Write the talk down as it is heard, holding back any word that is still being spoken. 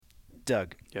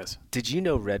Doug, Yes. did you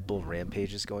know Red Bull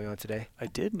Rampage is going on today? I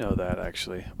did know that,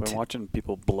 actually. I've been watching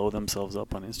people blow themselves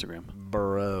up on Instagram.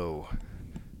 Bro.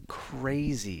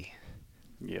 Crazy.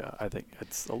 Yeah, I think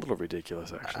it's a little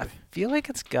ridiculous, actually. I feel like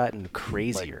it's gotten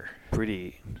crazier.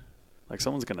 Like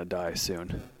someone's going to die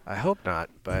soon. I hope not,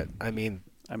 but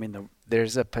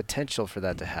there's a potential for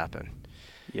that to happen.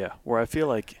 Yeah, where I feel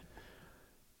like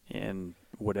in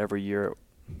whatever year,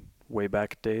 way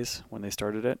back days when they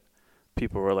started it,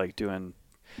 people were like doing,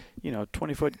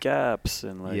 20-foot gaps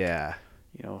and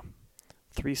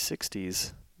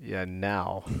 360s. Yeah,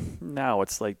 now. Now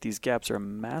it's like these gaps are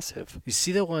massive. You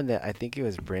see the one that I think it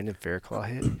was Brandon Fairclaw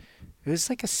hit? It was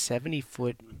like a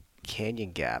 70-foot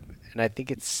canyon gap, and I think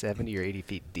it's 70 or 80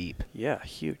 feet deep. Yeah,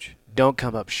 huge. Don't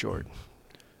come up short.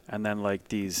 And then like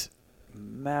these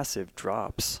massive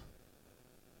drops.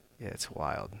 Yeah, it's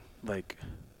wild. Like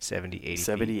 70, 80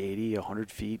 70, feet. 80,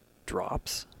 100 feet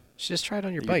drops. Just try it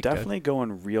on your You're bike, definitely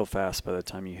going real fast by the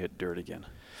time you hit dirt again.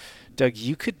 Doug,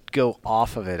 you could go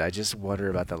off of it. I just wonder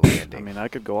about the landing. I mean, I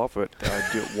could go off it. I'd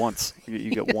do it once.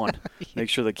 You get one. Make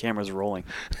sure the camera's rolling.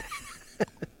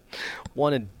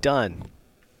 One and done.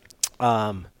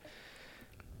 I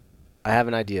have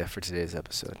an idea for today's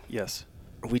episode. Yes.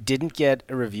 We didn't get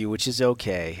a review, which is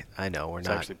okay. I know we're It's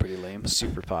not actually pretty lame.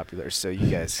 super popular, so you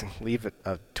guys leave it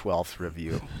a 12th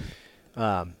review.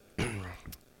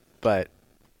 But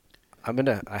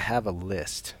I have a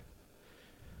list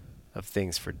of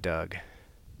things for Doug.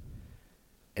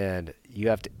 And you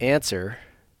have to answer.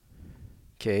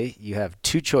 Okay, you have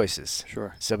two choices.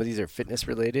 Sure. Some of these are fitness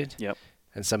related. Yep.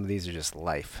 And some of these are just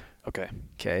life. Okay.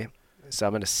 Okay. So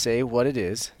I'm going to say what it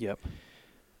is. Yep.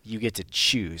 You get to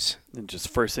choose. And just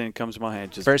first thing that comes to my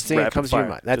mind, just First thing that rapid comes to your fire.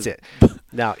 mind. That's Just- it.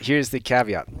 Now, here's the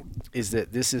caveat, is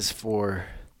that this is for,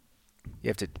 you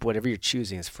have to, whatever you're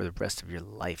choosing is for the rest of your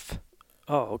life.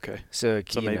 Oh, okay. So,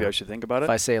 So maybe I should think about it. If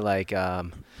I say like,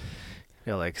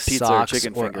 like Pizza or socks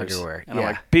chicken or fingers. underwear. And yeah.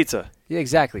 I'm like, pizza. Yeah,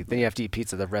 exactly. Then you have to eat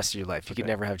pizza the rest of your life. You can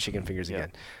Okay. never have chicken fingers Yeah.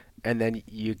 again. And then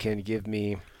you can give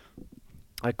me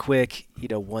a quick,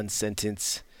 one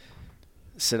sentence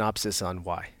synopsis on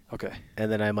why. Okay.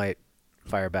 And then I might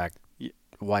fire back.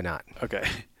 Why not? Okay.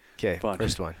 Okay, Fun.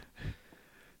 first one.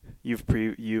 You've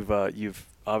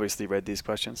obviously read these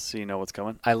questions, so you know what's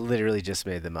coming. I literally just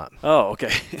made them up. Oh, okay.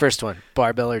 First one,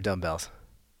 barbell or dumbbells?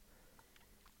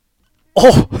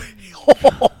 Oh!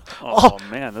 Oh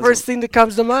man. First thing that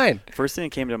comes to mind. First thing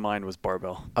that came to mind was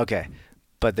barbell. Okay,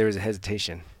 but there was a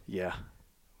hesitation. Yeah.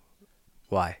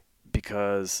 Why?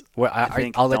 Because Well, I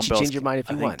think I'll let you dumbbells change your mind if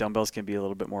you I think want. dumbbells can be a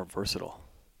little bit more versatile,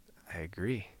 I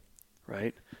agree.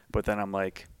 right? But then I'm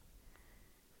like,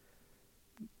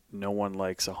 no one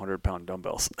likes 100-pound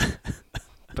dumbbells.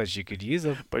 But you could use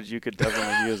them. But you could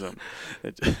definitely use them.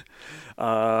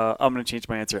 I'm going to change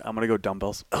my answer. I'm going to go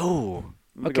dumbbells. Oh,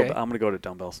 I'm okay. going to go to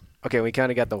dumbbells. Okay, we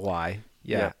kind of got the why.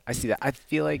 Yeah, Yeah. I see that. I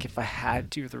feel like if I had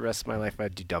to for the rest of my life,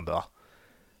 I'd do dumbbell.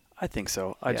 I think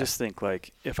so. I Yeah. just think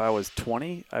like if I was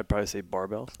 20, I'd probably say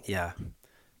barbells. Yeah,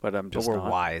 But I'm but just we're not.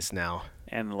 wise now.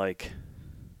 And like,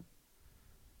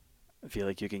 I feel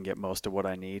like you can get most of what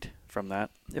I need from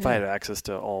that. If I Yeah. had access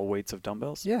to all weights of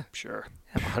dumbbells. Yeah. Sure.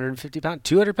 Have 150-pound,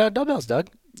 200-pound dumbbells, Doug.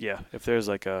 Yeah. If there's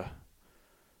like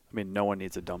no one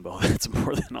needs a dumbbell that's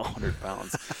more than 100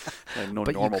 pounds. Like no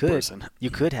But normal person.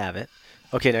 You could have it.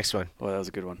 Okay, next one. Well, that was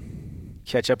a good one.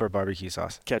 Ketchup or barbecue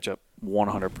sauce? Ketchup,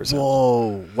 100%.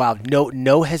 Whoa! Wow!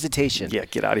 No hesitation. Yeah,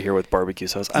 get out of here with barbecue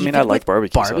sauce. I mean, Even I like with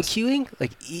barbecue sauce. barbecuing,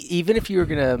 like even if you were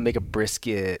gonna make a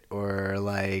brisket or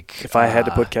like, If I had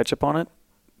to put ketchup on it,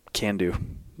 can do.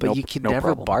 but Nope, you can no never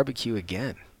problem. barbecue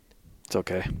again. It's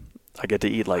okay. I get to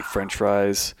eat like French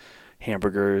fries,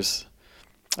 hamburgers,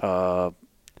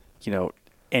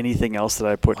 anything else that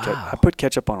I put. Wow. I put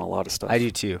ketchup on a lot of stuff. I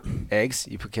do too. Eggs?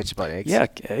 You put ketchup on eggs? Yeah,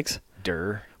 eggs.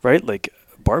 Durr. Right, like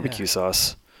barbecue Yeah.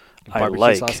 sauce. Barbecue I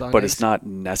like, sauce on but eggs? it's not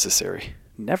necessary.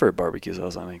 Never barbecue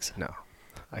sauce on eggs. No.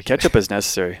 Ketchup is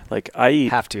necessary. Like I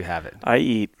have to have it. I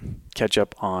eat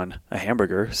ketchup on a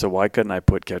hamburger, so why couldn't I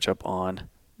put ketchup on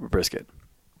a brisket?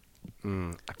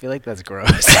 I feel like that's gross.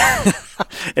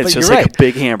 It's But just you're like right. a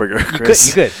big hamburger, Chris.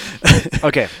 You could.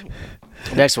 Okay.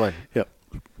 Next one. Yep.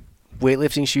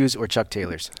 Weightlifting shoes or Chuck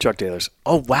Taylors? Chuck Taylor's.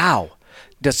 Oh wow.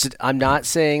 I'm not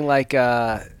saying like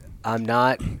I'm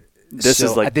not. This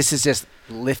is like- this is just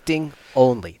lifting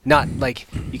only. Not like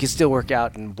you can still work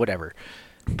out and whatever.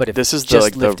 But if This is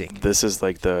just lifting. this is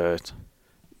like the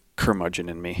curmudgeon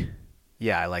in me.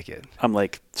 Yeah, I like it. I'm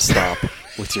like, stop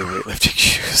with your weightlifting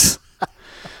shoes.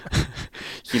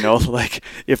 Like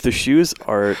if the shoes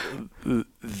are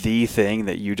the thing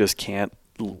that you just can't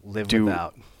Live do,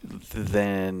 without.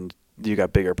 then you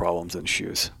got bigger problems than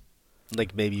shoes.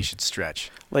 Like maybe you should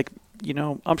stretch. Like,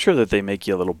 I'm sure that they make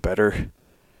you a little better.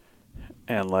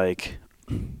 And like,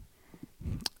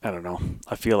 I don't know.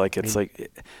 I feel like it's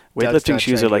like weightlifting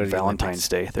shoes are like Valentine's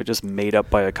Day. They're just made up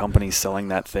by a company selling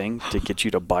that thing to get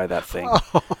you to buy that thing.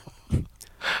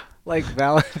 Like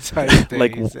Valentine's Day.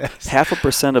 Like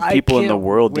 0.5% of people in the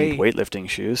world need weightlifting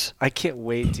shoes. I can't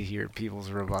wait to hear people's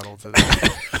rebuttal to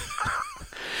that.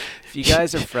 If you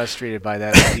guys are frustrated by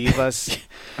that, leave us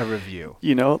a review.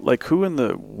 Like who in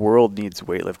the world needs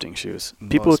weightlifting shoes?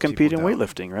 People who compete in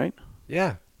weightlifting, right?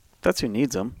 Yeah. That's who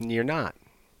needs them. And you're not.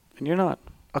 And you're not.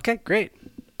 Okay, great.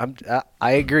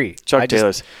 I agree. Chuck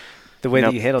Taylor's. The way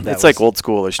that you handled that it's like old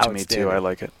schoolish to me too. I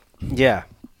like it. Yeah.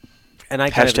 And I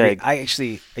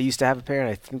used to have a pair, and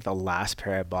I think the last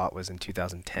pair I bought was in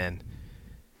 2010.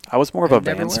 I was more of a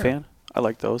Vans fan. I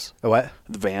like those. The what?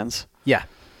 The Vans. Yeah.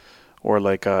 Or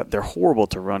like they're horrible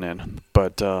to run in,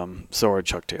 but so are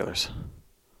Chuck Taylor's.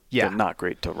 Yeah. They're not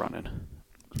great to run in.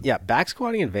 Yeah, back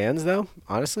squatting in Vans though,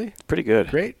 honestly, pretty good.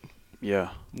 Great.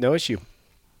 Yeah. No issue.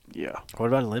 Yeah. What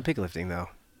about Olympic lifting though?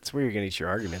 That's where you're gonna get your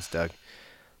arguments, Doug.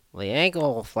 The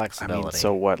ankle flexibility. I mean,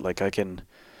 so what? Like I can,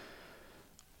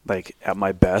 like at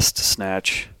my best,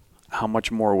 snatch. How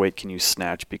much more weight can you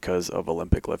snatch because of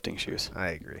Olympic lifting shoes? I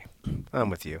agree. I'm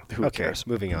with you. Who cares?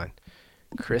 Moving on.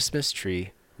 Christmas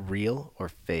tree, real or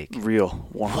fake? Real.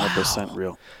 100%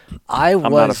 real. I'm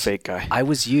not a fake guy. I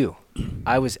was you.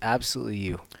 I was absolutely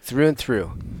you. Through and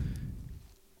through.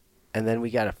 And then we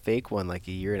got a fake one like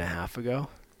a year and a half ago.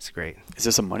 It's great. Is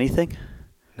this a money thing?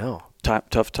 No.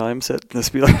 Tough times at the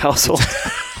Spieler household?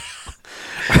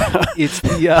 It's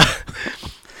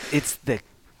the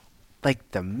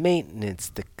like the maintenance,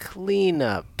 the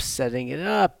cleanup, setting it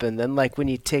up, and then like when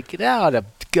you take it out, a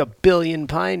billion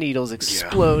pine needles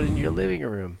explode in your living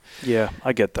room. Yeah,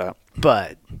 I get that.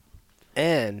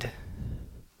 And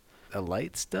the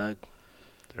lights, Doug,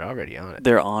 they're already on it.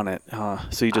 They're on it, huh?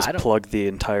 So you just plug the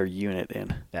entire unit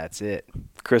in. That's it.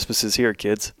 Christmas is here,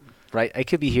 kids. Right? I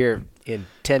could be here in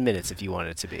 10 minutes if you wanted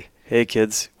it to be. Hey,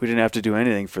 kids, we didn't have to do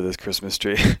anything for this Christmas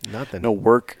tree. Nothing. No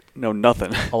work, no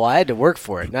nothing. Oh, I had to work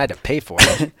for it, and I had to pay for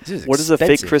it. What does a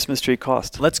fake Christmas tree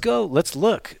cost? Let's go. Let's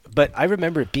look. But I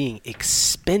remember it being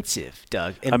expensive,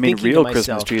 Doug. And I mean, real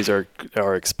Christmas trees are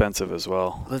expensive as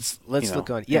well. Let's look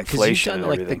on. Yeah, because you've done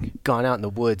like the gone out in the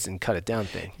woods and cut it down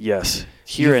thing. Yes.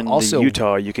 Here in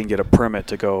Utah, you can get a permit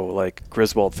to go like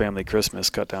Griswold Family Christmas,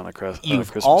 cut down a Christmas tree.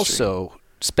 You've also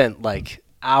spent like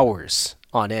hours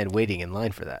on end waiting in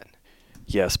line for that.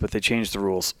 Yes, but they changed the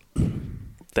rules,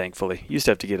 thankfully. You used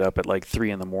to have to get up at like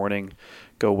 3 a.m,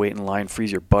 go wait in line,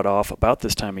 freeze your butt off about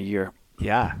this time of year.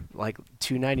 Yeah, like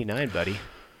 $2.99, buddy.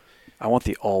 I want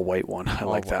the all-white one. I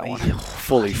like that one.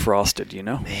 Fully frosted,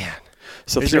 Man.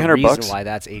 So There's $300. a reason why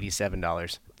that's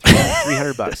 $87.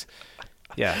 $300.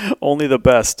 Yeah. Only the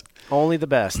best. Only the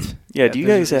best. Yeah, do you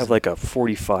guys have like a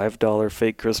 $45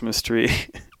 fake Christmas tree?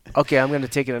 Okay, I'm going to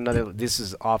take it another. This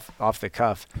is off the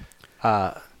cuff.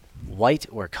 White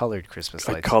or colored Christmas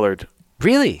lights? Colored.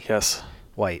 Really? Yes.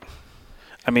 White.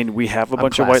 I mean, we have a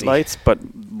bunch of white lights, but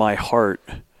my heart.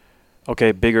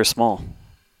 Okay, big or small?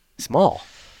 Small.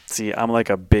 See, I'm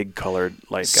like a big colored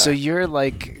light guy. So you're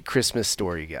like Christmas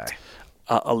story guy.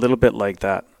 A little bit like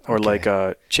that, or like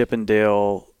a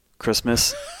Chippendale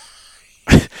Christmas.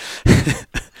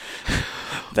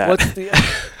 That.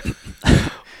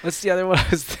 What's the other one I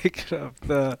was thinking of?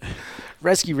 The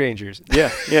Rescue Rangers.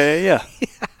 Yeah.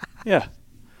 Yeah.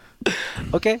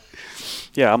 Okay.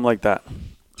 Yeah, I'm like that.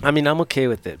 I mean, I'm okay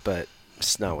with it, but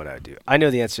it's not what I would do. I know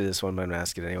the answer to this one, but I'm going to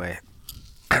ask it anyway.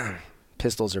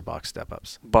 Pistols or box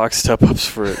step-ups? Box step-ups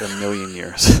for a million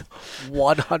years.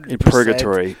 100%. In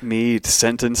purgatory. Me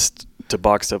sentenced to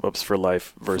box step-ups for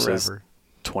life versus forever.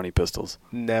 20 pistols.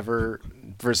 Never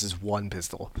versus one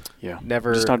pistol. Yeah. Never.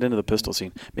 I'm just not into the pistol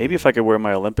scene. Maybe if I could wear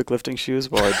my Olympic lifting shoes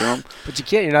while I do them. But you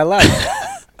can't. You're not allowed.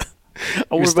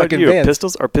 Oh, what about you?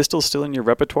 Pistols? Are pistols still in your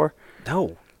repertoire?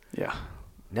 No. Yeah.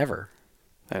 Never.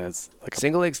 And it's like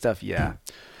single leg stuff, yeah.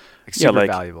 Super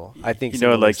valuable. I think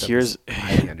like here's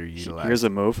underutilized. Here's a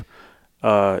move.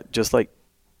 Just like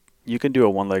you can do a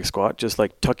one leg squat, just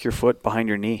like tuck your foot behind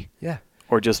your knee. Yeah.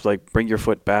 Or just like bring your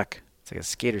foot back. It's like a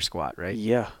skater squat, right?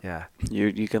 Yeah. Yeah.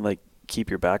 You can like keep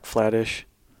your back flattish.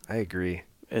 I agree.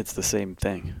 It's the same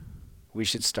thing. We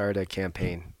should start a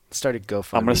campaign. Start a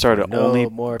GoFundMe. I'm going to start an only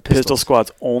more pistol squats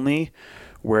only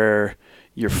where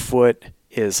your foot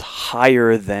is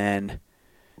higher than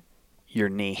your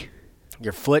knee.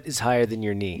 Your foot is higher than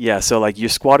your knee. Yeah, so like you're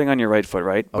squatting on your right foot,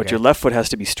 right? Okay. But your left foot has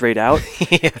to be straight out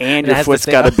yeah. and your foot's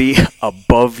got to be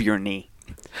above your knee.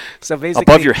 So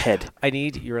basically, above your head. I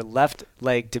need your left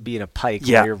leg to be in a pike.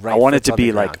 Yeah, while your right I want it foot's to on the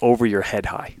be ground. like over your head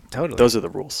high. Totally. Those are the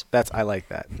rules. I like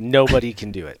that. Nobody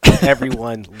can do it.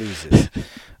 Everyone loses.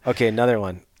 Okay, another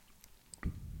one.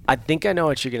 I think I know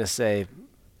what you're gonna say,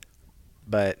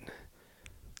 but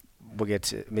we'll get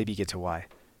to why.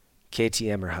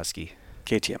 KTM or Husky?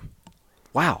 KTM.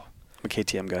 Wow. I'm a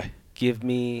KTM guy. Give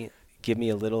me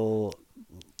a little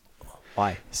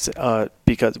why.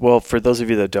 Because, well, for those of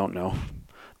you that don't know,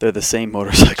 they're the same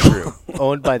motorcycle. True.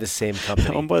 Owned by the same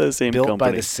company. Owned by the same Built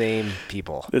company. by the same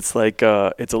people. It's like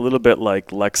it's a little bit like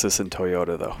Lexus and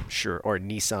Toyota, though. Sure. Or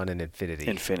Nissan and Infiniti.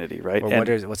 Infiniti, right?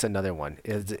 Or what's another one?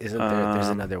 Isn't there? There's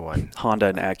another one. Honda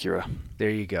and Acura.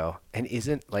 There you go. And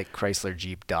isn't like Chrysler,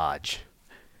 Jeep, Dodge?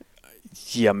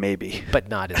 Yeah, maybe. But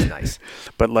not as nice.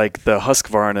 But like the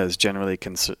Husqvarna is generally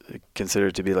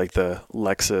considered to be like the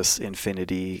Lexus,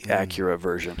 Infiniti, Acura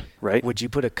version, right? Would you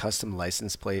put a custom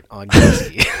license plate on your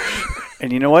Husky?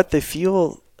 And you know what?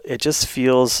 It just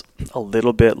feels a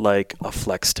little bit like a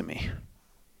flex to me.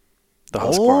 The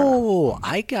Husqvarna. Oh,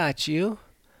 I got you.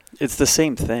 It's the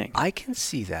same thing. I can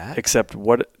see that. Except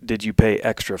what did you pay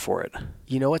extra for it?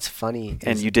 You know what's funny?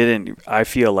 And you didn't. I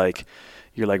feel like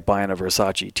you're like buying a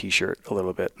Versace T-shirt a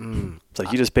little bit. It's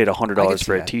like you just paid $100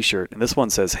 for a T-shirt, and this one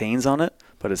says Hanes on it,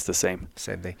 but it's the same.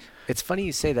 Same thing. It's funny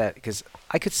you say that because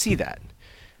I could see that,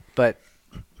 but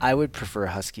I would prefer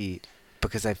Husky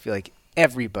because I feel like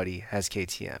everybody has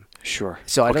KTM. Sure.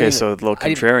 So so a little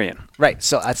contrarian. Right.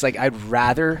 So it's like I'd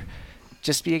rather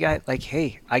just be a guy like,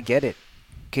 hey, I get it.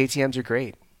 KTM's are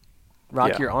great.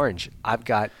 Rock your orange. I've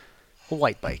got a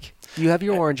white bike. You have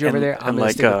your orange over there. I'm going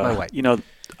to stick with my white. You know,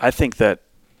 I think that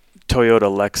Toyota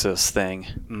Lexus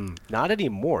thing. Not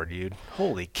anymore, dude.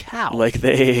 Holy cow. Like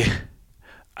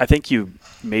I think you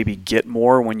maybe get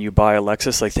more when you buy a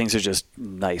Lexus. Like things are just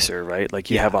nicer, right?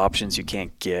 Like you have options you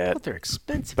can't get. But they're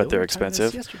expensive. But they're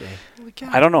expensive. Yesterday. Holy cow.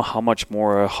 I don't know how much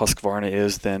more a Husqvarna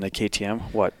is than a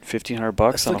KTM. What,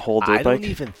 $1,500 on a whole dirt bike? I don't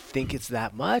even think it's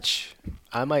that much.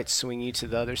 I might swing you to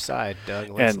the other side, Doug.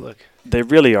 Let's look. They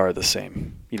really are the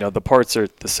same. You know, the parts are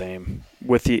the same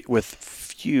with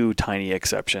few tiny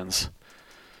exceptions.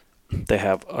 They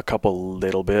have a couple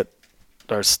little bit.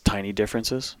 There's tiny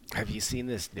differences. Have you seen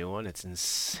this new one? It's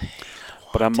insane.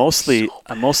 But I'm mostly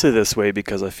this way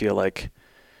because I feel like,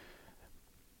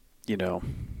 you know,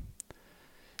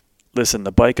 listen,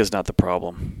 the bike is not the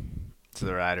problem. It's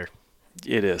the rider.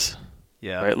 It is.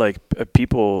 Yeah. Right? Like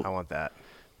people. I want that.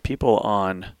 People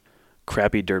on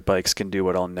crappy dirt bikes can do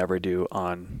what I'll never do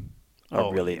on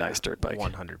a really nice dirt bike.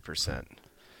 100%.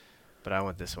 But I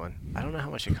want this one. I don't know how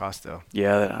much it costs though.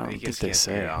 Yeah, I don't think they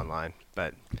say it online.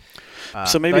 But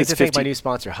so maybe I'd like it's to 50. thank my new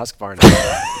sponsor, Husqvarna,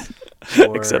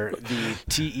 for the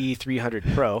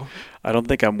TE300 Pro. I don't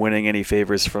think I'm winning any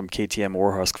favors from KTM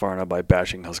or Husqvarna by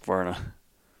bashing Husqvarna.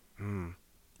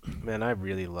 Man, I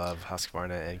really love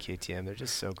Husqvarna and KTM. They're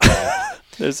just so great.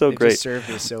 They're so great. Just served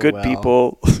me so good well.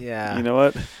 people. Yeah. You know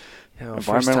what?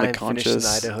 First time conscious.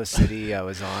 Finished in Idaho City, I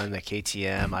was on the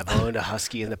KTM. I've owned a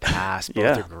Husky in the past.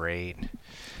 Both are great.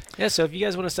 Yeah, so if you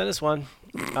guys want to send us one,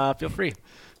 feel free.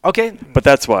 Okay. But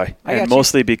that's why. And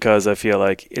mostly because I feel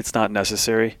like it's not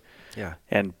necessary. Yeah.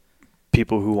 And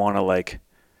people who want to like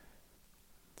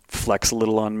flex a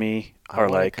little on me are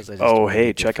like, oh,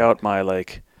 hey, check out my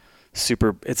like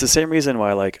super. It's the same reason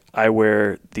why like I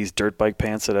wear these dirt bike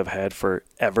pants that I've had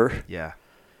forever. Yeah.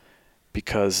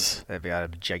 Because they've got a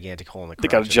gigantic hole in the crotch. They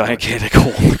got a gigantic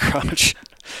hole in the crotch.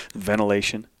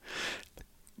 Ventilation.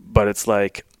 But it's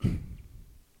like,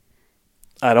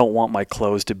 I don't want my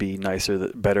clothes to be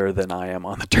better than I am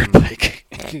on the dirt bike.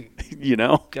 You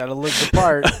know? Gotta look the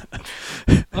part.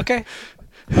 Okay.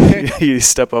 You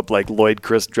step up like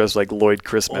dressed like Lloyd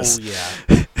Christmas.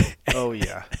 Oh,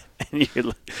 yeah.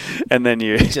 And then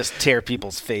you just tear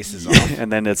people's faces off. And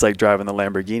then it's like driving the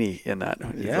Lamborghini in that.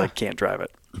 Yeah. You like can't drive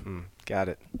it. Got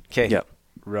it. Okay. Yep.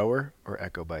 Rower or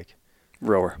Echo bike?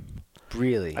 Rower.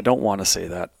 Really? I don't want to say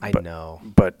that. I know.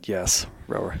 But yes,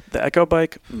 rower. The Echo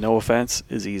bike, no offense,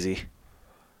 is easy.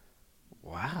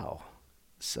 Wow.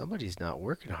 Somebody's not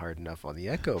working hard enough on the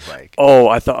Echo bike. Oh,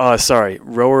 I thought. Sorry,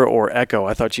 rower or Echo.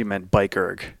 I thought you meant bike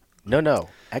erg. No.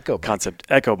 Echo bike. Concept.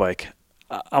 Echo bike.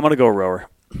 I'm gonna go rower.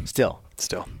 Still.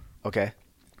 Okay.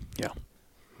 Yeah.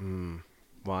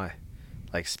 Why?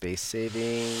 Like space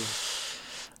saving?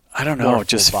 I don't know.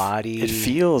 Just body. It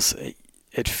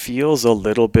feels a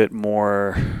little bit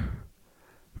more.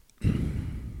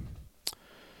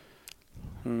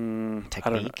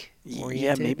 technique Yeah,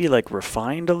 oriented? maybe like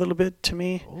refined a little bit to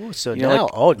me. Oh, so You know,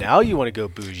 now, like- now you want to go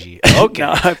bougie. Okay.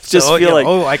 No, I just So, feel like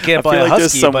I can't I buy feel a like there's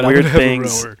Husky, some but weird I'm gonna have a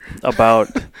things rower. about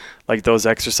like those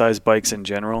exercise bikes in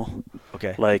general.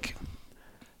 Okay. Like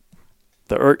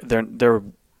they're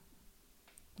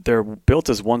built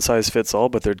as one size fits all,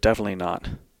 but they're definitely not.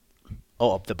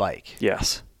 Oh, up the bike.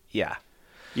 Yes. Yeah.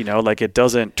 You know, like it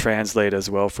doesn't translate as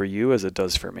well for you as it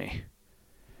does for me.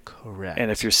 Correct.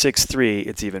 And if you're 6'3",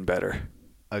 it's even better.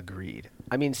 Agreed.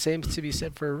 I mean, same to be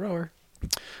said for a rower.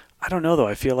 I don't know though.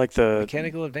 I feel like the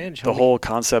Mechanical advantage. the homie. whole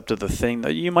concept of the thing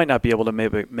that you might not be able to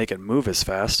maybe make it move as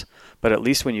fast, but at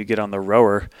least when you get on the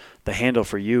rower, the handle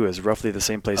for you is roughly the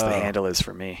same place the handle is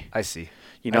for me. I see.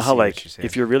 You know I how see what like you're saying.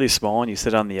 if you're really small and you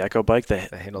sit on the Echo bike, the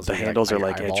handles handles are are your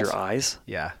like at your eyeballs? eyes.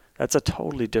 Yeah. That's a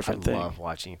totally different I thing. love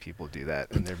watching people do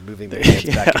that, and they're moving their hands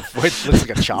back and forth. Looks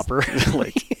like a chopper.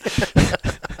 Like,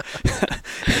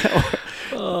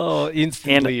 oh,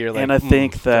 instantly you're like, and I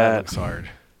think that looks hard.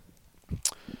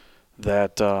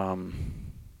 That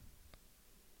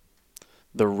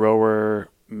the rower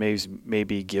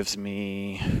maybe gives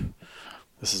me,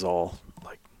 this is all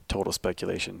like total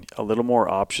speculation, a little more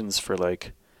options for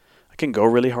like, I can go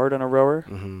really hard on a rower,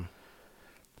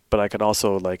 but I can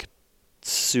also like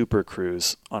super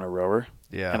cruise on a rower.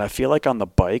 Yeah. And I feel like on the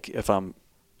bike, if I'm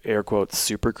air quotes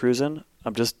super cruising,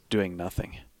 I'm just doing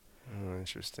nothing. Oh,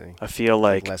 interesting. I feel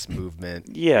like less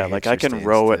movement. Yeah, your like hips I are can staying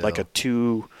row at like a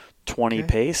still. 220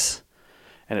 pace,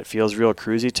 and it feels real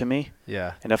cruisy to me.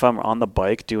 Yeah. And if I'm on the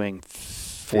bike doing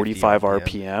 45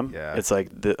 RPM, yeah. it's like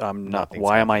I'm not. Nothing's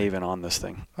Why am I happening. even on this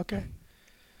thing? Okay.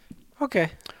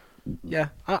 Yeah,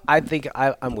 I think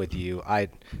I'm with you. I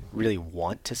really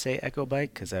want to say Echo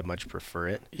Bike because I much prefer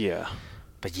it. Yeah,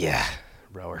 But yeah,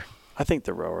 rower. I think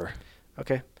the rower.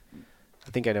 Okay. I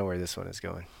think I know where this one is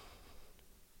going.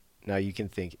 Now you can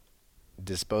think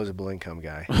disposable income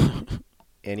guy.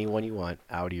 Anyone you want,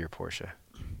 Audi or Porsche.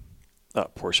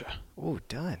 Porsche. Oh,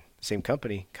 done. Same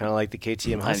company. Kind of like the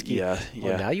KTM Husky. Yeah.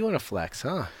 Well, now you want to flex,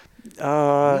 huh?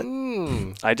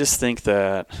 I just think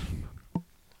that.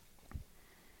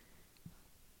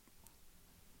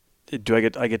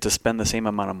 I get to spend the same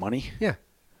amount of money? Yeah.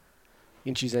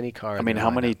 You can choose any car. I mean, how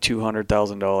many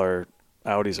 $200,000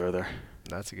 Audis are there?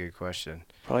 That's a good question.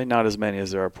 Probably not as many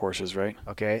as there are Porsches, right?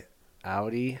 Okay.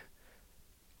 Audi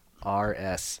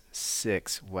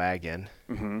RS6 wagon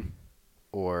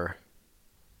or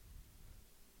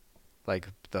like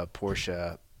the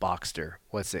Porsche Boxster.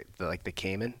 What's it? Like the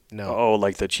Cayman? No. Oh,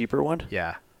 like the cheaper one?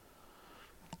 Yeah.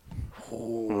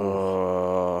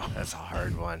 That's a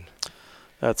hard one.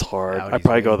 That's hard. Audi's I'd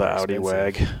probably way go the more Audi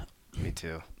expensive. WAG. Me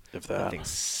too. If that. That thing's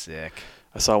sick.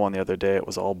 I saw one the other day. It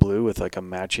was all blue with like a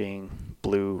matching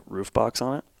blue roof box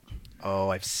on it. Oh,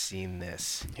 I've seen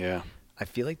this. Yeah. I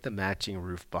feel like the matching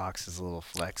roof box is a little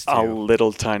flex too. A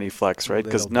little tiny flex, right?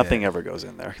 Because Little nothing bit. ever goes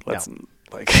in there. Let's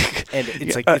like. And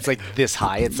it's Yeah. it's like this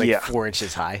high. It's like 4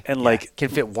 inches high. And Yeah, like can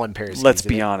fit one pair of skis. Let's in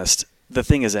be it. honest. The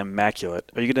thing is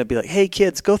immaculate. Are you gonna be like, hey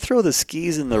kids, go throw the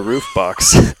skis in the roof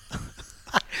box?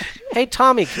 Hey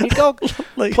Tommy, can you go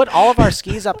Like- put all of our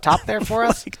skis up top there for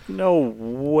us? Like, no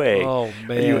way. Oh, Are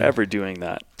you man. ever doing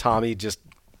that? Tommy just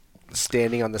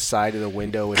standing on the side of the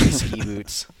window with his ski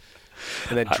boots,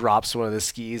 and then drops one of the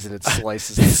skis and it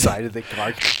slices the side of the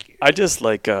car. I just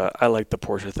like I like the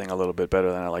Porsche thing a little bit better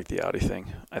than I like the Audi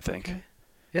thing. I think. Okay.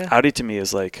 Yeah. Audi to me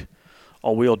is like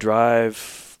all-wheel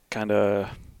drive kind of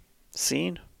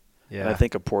scene. Yeah. And I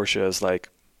think a Porsche is like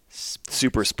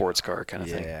super sports car kind of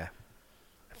thing. Yeah.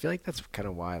 I feel like that's kind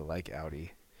of why I like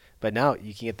Audi. But now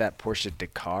you can get that Porsche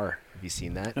Dakar. Have you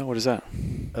seen that? No, what is that?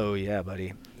 Oh, yeah,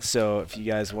 buddy. So if you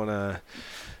guys want to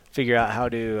figure out how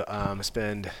to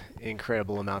spend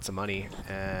incredible amounts of money,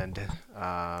 and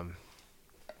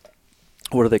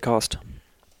What do they cost?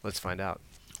 let's find out.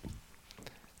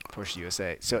 Porsche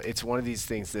USA. So it's one of these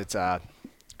things that's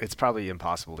it's probably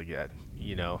impossible to get,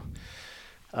 you know.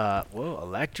 Whoa,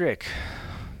 electric.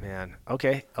 Man.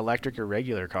 Okay, electric or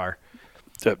regular car.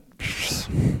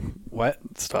 What?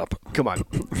 Stop. Come on.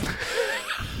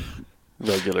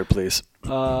 Regular, please.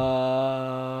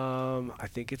 I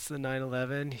think it's the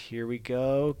 911. Here we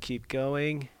go. Keep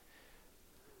going.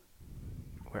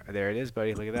 There it is,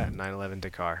 buddy. Look at that. 911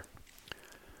 Dakar.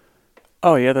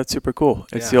 Oh yeah, that's super cool.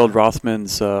 It's the Yeah. old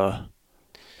Rothman's.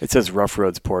 It says Rough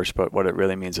Roads Porsche, but what it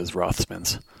really means is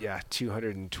Rothmans. Yeah,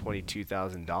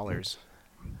 $222,000.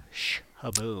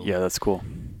 Shaboom. Yeah, that's cool.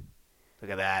 Look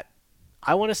at that.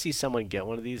 I want to see someone get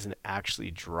one of these and actually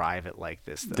drive it like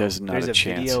this, though. There's not a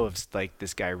chance. Video of like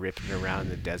this guy ripping around in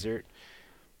the desert.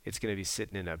 It's going to be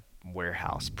sitting in a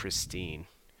warehouse, pristine.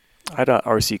 I had an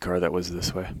RC car that was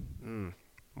this way.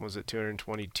 Was it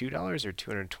 $222 or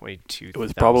 $222,000? It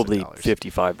was probably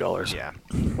 $55. Yeah.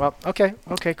 Well, okay,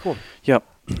 cool. Yep.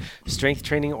 Strength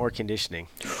training or conditioning?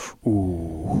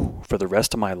 Ooh, for the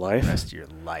rest of my life? The rest of your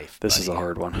life, This buddy. is a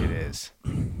hard one. It is.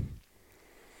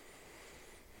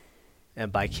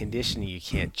 And by conditioning, you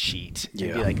can't cheat.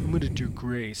 You'd be like, I'm going to do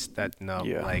grace. Like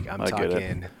I'm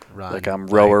talking run, like I'm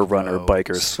rower, runner, row,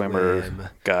 biker,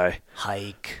 swimmer guy.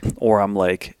 Hike. Or I'm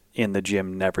like in the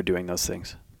gym never doing those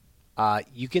things.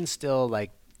 You can still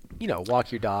like,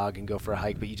 walk your dog and go for a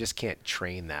hike, but you just can't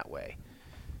train that way.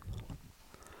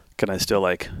 Can I still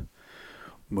like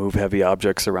move heavy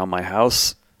objects around my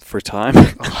house for time?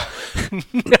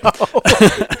 No.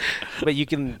 But you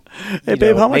can. Hey,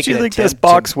 babe, how much do you think this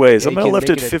box weighs? I'm going to lift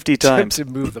it 50 times. To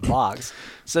move the box.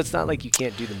 So it's not like you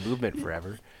can't do the movement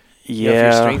forever. Yeah. If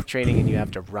you're strength training and you have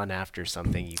to run after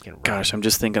something, you can run. Gosh, I'm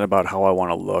just thinking about how I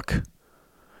want to look.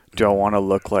 Do I want to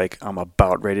look like I'm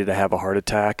about ready to have a heart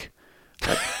attack?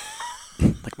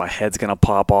 Like my head's going to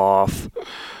pop off.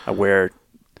 I wear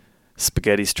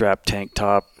spaghetti strap tank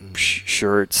top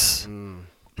shirts.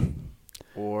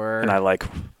 Or. And I like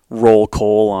roll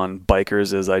coal on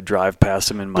bikers as I drive past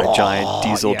them in my giant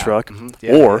diesel truck. Mm-hmm.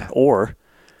 Yeah, Or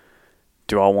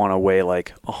do I want to weigh like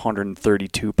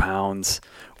 132 pounds,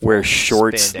 wear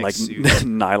shorts, Spandex like suit.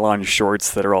 nylon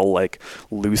shorts that are all like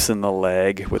loose in the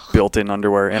leg with built-in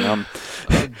underwear in them.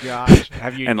 Oh gosh!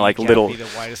 Have you and like be little the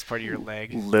widest part of your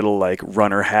leg? little like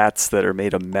runner hats that are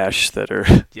made of mesh that are.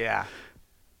 Yeah.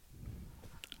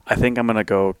 I think I'm gonna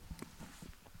go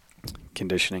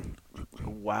conditioning.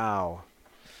 Wow.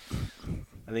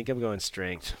 I think I'm going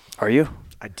strength. Are you?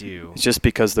 I do. It's just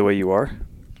because the way you are?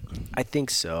 I think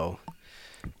so.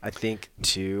 I think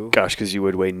too. Gosh, because you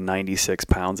would weigh 96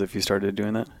 pounds if you started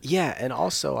doing that? Yeah, and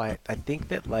also I think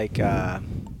that like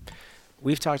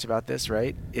we've talked about this,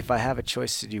 right? If I have a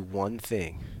choice to do one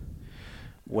thing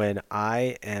when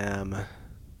I am,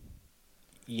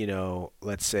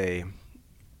 let's say,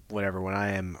 whatever, when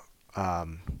I am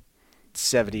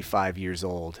 75 years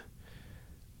old,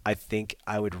 I think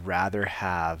I would rather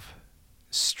have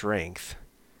strength,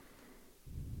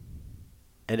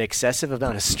 an excessive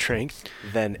amount of strength,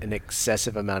 than an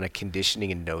excessive amount of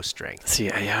conditioning and no strength. See,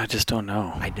 yeah, I just don't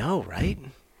know. I know, right?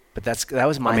 But that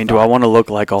was my. I mean, thought. do I want to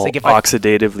look like all like if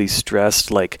oxidatively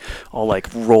stressed, like all like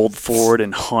rolled forward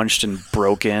and hunched and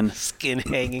broken, skin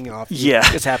hanging off? Yeah,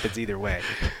 this happens either way.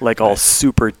 Like all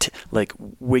super, like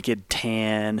wicked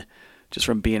tan, just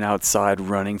from being outside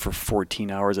running for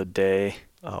 14 hours a day.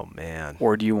 Oh man.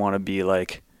 Or do you want to be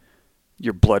like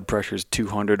your blood pressure's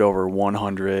 200 over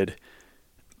 100?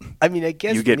 I mean, I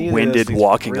guess you get winded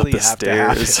walking really up the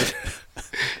stairs.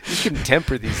 You can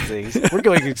temper these things. We're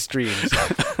going extremes.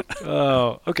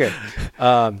 Oh, okay.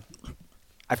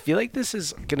 I feel like this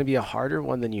is going to be a harder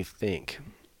one than you think.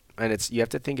 And you have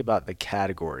to think about the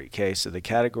category, okay? So the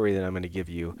category that I'm going to give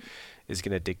you is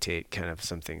going to dictate kind of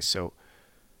some things. So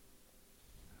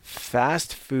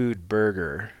fast food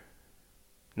burger,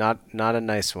 not a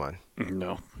nice one.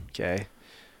 No. Okay.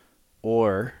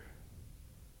 Or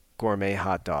gourmet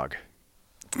hot dog.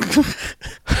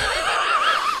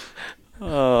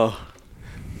 Oh.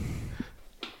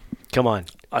 Come on.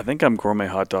 I think I'm gourmet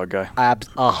hot dog guy.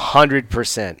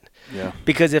 100%. Yeah.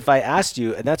 Because if I asked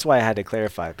you, and that's why I had to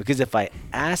clarify, because if I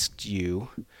asked you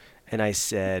and I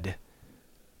said,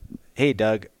 hey,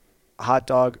 Doug, hot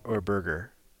dog or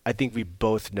burger, I think we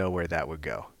both know where that would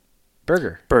go.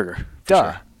 Burger.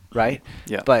 Duh. Sure. Right?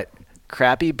 Yeah. But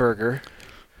crappy burger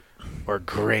or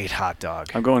great hot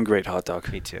dog? I'm going great hot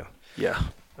dog. Me too. Yeah.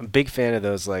 I'm a big fan of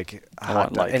those hot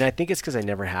want, dog. And I think it's because I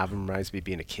never have them. Reminds me of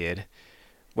being a kid.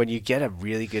 When you get a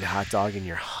really good hot dog and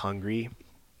you're hungry,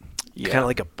 kind of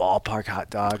like a ballpark hot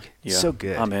dog. Yeah. So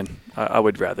good. I'm in. I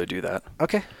would rather do that.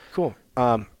 Okay, cool.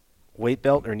 Weight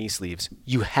belt or knee sleeves?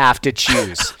 You have to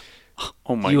choose.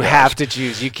 Oh my! You have to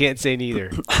choose. You can't say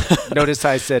neither. Notice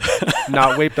I said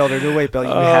not weight belt or no weight belt.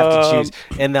 You have to choose.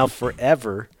 And now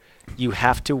forever, you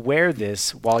have to wear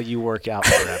this while you work out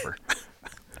forever.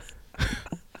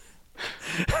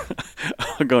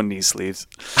 I'll go knee sleeves.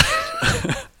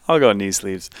 I'll go knee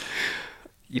sleeves.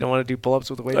 You don't want to do pull-ups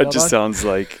with a weight belt It just on? sounds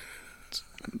like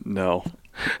no.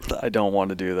 I don't want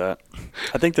to do that.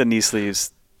 I think the knee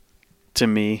sleeves, to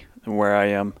me and where I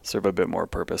am, serve a bit more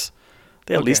purpose.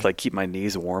 They at least like keep my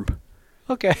knees warm.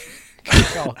 Okay. Good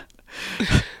call.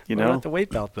 You What know? about the weight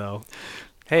belt though?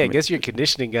 Hey, I guess you're a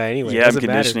conditioning guy anyway. Yeah, I'm Doesn't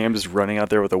conditioning. matter. I'm just running out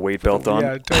there with a weight belt on.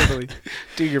 Yeah, totally.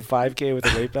 Do your 5K with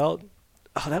a weight belt?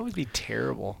 Oh, that would be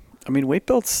terrible. I mean, weight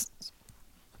belts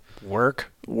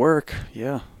Work.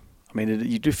 yeah. I mean,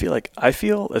 you do feel like I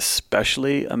feel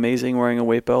especially amazing wearing a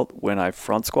weight belt when I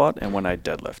front squat and when I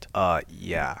deadlift.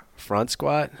 Yeah. Front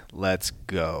squat, let's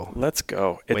go. Let's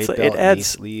go. Weight belt, it adds knee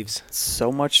sleeves.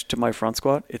 so much to my front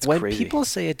squat. It's when crazy. When people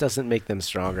say it doesn't make them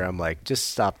stronger, I'm like, just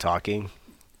stop talking,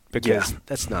 because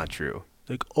that's not true.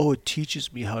 Like, oh, it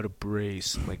teaches me how to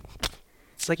brace. Like,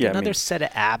 it's like another set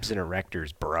of abs and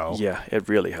erectors, bro. Yeah, it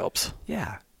really helps.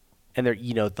 Yeah. And they're,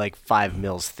 like 5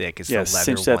 mils thick is the leather one.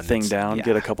 Cinch that thing down,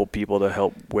 get a couple people to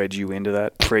help wedge you into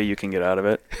that. Pray you can get out of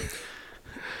it.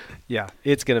 Yeah,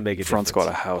 it's going to make a front difference. Squat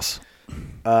a house.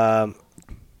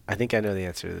 I think I know the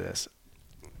answer to this,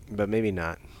 but maybe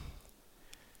not.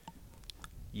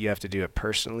 You have to do it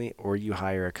personally, or you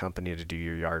hire a company to do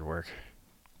your yard work.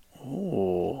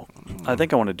 Oh, I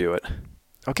think I want to do it.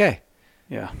 Okay.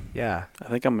 Yeah. Yeah. I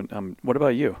think I'm. What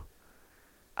about you?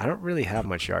 I don't really have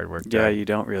much yard work. Yeah, you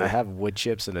don't really. I have wood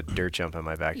chips and a dirt jump in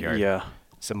my backyard. Yeah.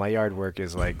 So my yard work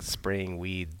is like spraying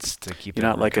weeds to keep it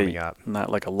not like coming up. Not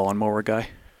like a lawnmower guy.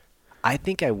 I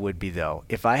think I would be, though.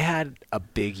 If I had a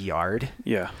big yard,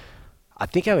 yeah, I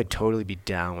think I would totally be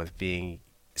down with being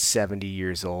 70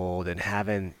 years old and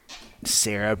having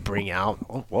Sarah bring out,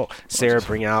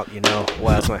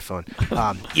 that's my phone,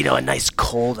 a nice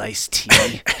cold iced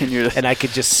tea. and I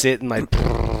could just sit and like,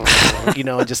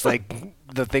 just like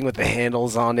the thing with the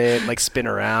handles on it, like spin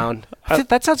around.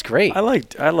 That sounds great. I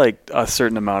like a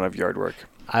certain amount of yard work.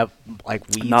 I like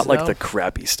weeds. Not like the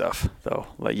crappy stuff though.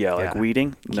 Like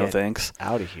weeding. No thanks.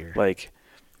 Out of here. Like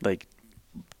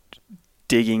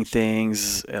digging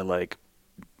things and like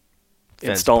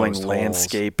fence installing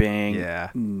landscaping. Yeah.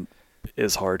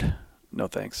 Is hard. No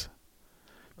thanks.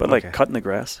 But like cutting the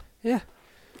grass. Yeah.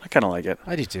 I kind of like it.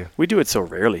 I do too. We do it so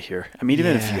rarely here. I mean,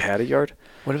 even if you had a yard.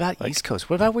 What about East Coast?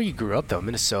 What about where you grew up though,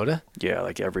 Minnesota? Yeah,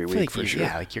 like every week for sure.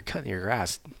 Yeah, like you're cutting your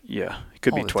grass. Yeah, it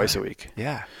could be twice a week.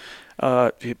 Yeah.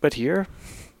 But here,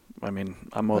 I mean,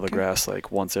 I mow the grass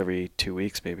like once every 2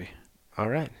 weeks, maybe. All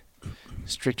right.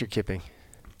 Strict or kipping?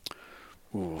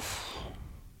 Oof.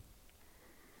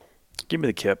 Give me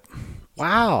the kip.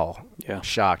 Wow. Yeah.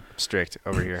 Shocked. Strict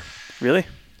over here. Really?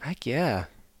 Heck yeah.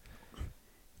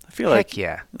 I feel like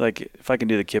if I can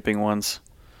do the kipping ones,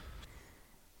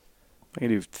 I can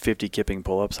do 50 kipping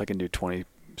pull-ups. I can do 20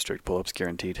 strict pull-ups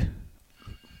guaranteed.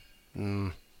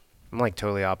 I'm like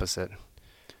totally opposite.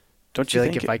 Don't you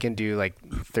think if I can do like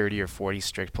 30 or 40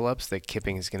 strict pull-ups, the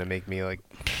kipping is going to make me like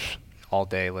all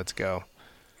day, let's go.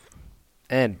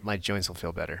 And my joints will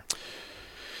feel better.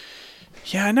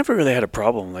 Yeah, I never really had a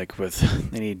problem like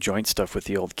with any joint stuff with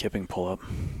the old kipping pull-up.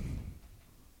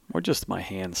 Or just my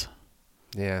hands.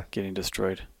 Yeah. Getting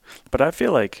destroyed. But I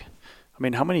feel like, I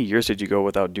mean, how many years did you go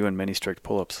without doing many strict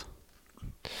pull-ups?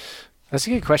 That's a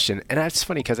good question. And that's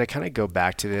funny because I kind of go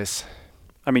back to this.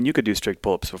 I mean, you could do strict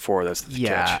pull-ups before. That's the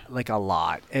catch. Like a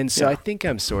lot. And so I think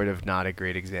I'm sort of not a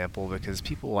great example because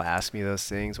people will ask me those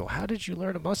things. Well, how did you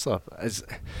learn a muscle up? And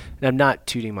I'm not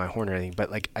tooting my horn or anything, but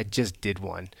like I just did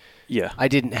one. Yeah. I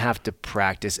didn't have to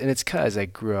practice. And it's because I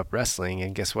grew up wrestling.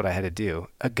 And guess what I had to do?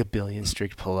 A gabillion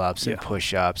strict pull-ups and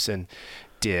push-ups and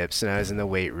dips. And I was in the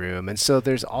weight room. And so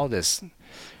there's all this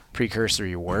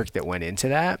precursory work that went into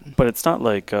that. But it's not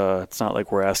like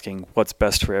we're asking what's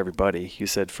best for everybody. You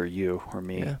said for you or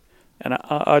me. Yeah. And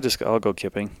I'll go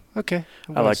kipping. Okay.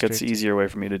 I like it's an easier way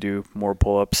for me to do more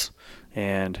pull-ups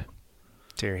and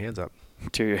tear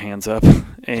your hands up.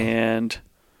 And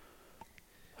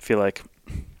I feel like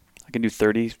I can do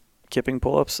 30 kipping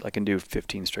pull-ups. I can do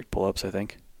 15 strict pull-ups, I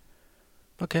think.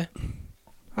 Okay.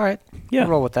 All right. Yeah. I'll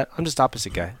roll with that. I'm just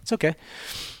opposite guy. It's okay.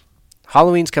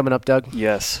 Halloween's coming up, Doug.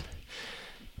 Yes.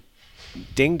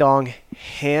 Ding dong.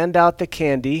 Hand out the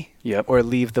candy. Yep. Or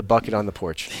leave the bucket on the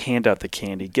porch. Hand out the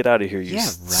candy. Get out of here, you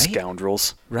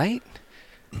scoundrels. Right?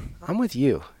 I'm with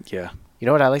you. Yeah. You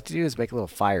know what I like to do is make a little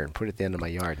fire and put it at the end of my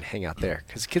yard and hang out there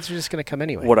because kids are just going to come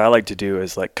anyway. What I like to do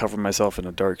is like cover myself in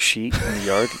a dark sheet in the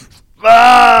yard.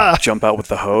 Jump out with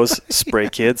the hose. Spray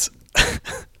kids.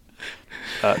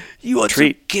 You want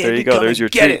treat. Some kid there you go. There's your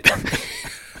treat.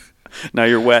 Now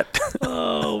you're wet.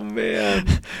 Oh,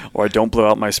 man. Or I don't blow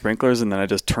out my sprinklers, and then I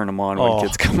just turn them on when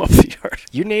kids come up the yard.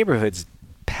 Your neighborhood's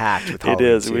packed with Halloween.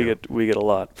 It is. Too. We get a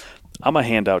lot. I'm a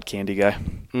handout candy guy.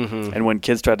 Mm-hmm. And when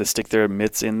kids try to stick their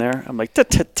mitts in there, I'm like,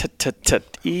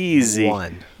 easy.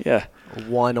 One. Yeah.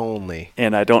 One only.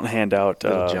 And I don't hand out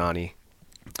Little Johnny.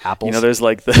 Apples. You know, there's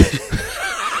like the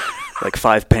like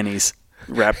 5 pennies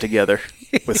wrapped together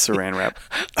with saran wrap.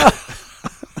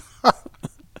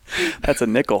 That's a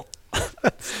nickel.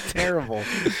 That's terrible.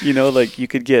 You know, like you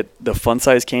could get the fun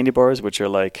size candy bars, which are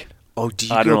like, oh, do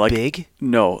you go like, big?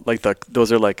 No, like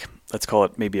those are like let's call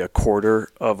it maybe a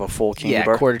quarter of a full candy bar.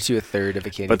 Yeah, a quarter to a third of a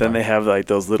candy bar. But then they have like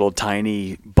those little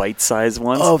tiny bite-sized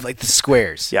ones. Oh, like the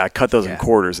squares. Yeah, I cut those in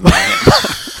quarters. In my hand.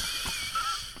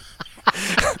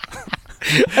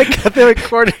 I cut them in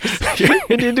quarters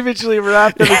and individually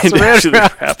wrapped them in saran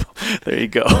wrap. There you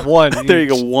go. One. There you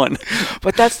go, one.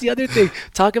 But that's the other thing.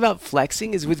 Talk about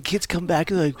flexing is when kids come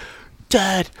back and they're like,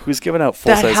 Dad, who's giving out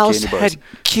full-size candy bars? That house had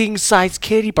king-size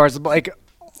candy bars. I'm like,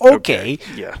 okay.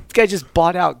 Yeah. This guy just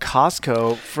bought out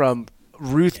Costco from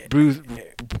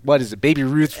Baby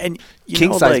Ruth and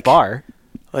king-size bar.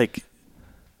 Like,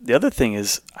 the other thing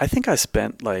is, I think I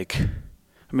spent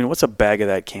what's a bag of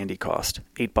that candy cost?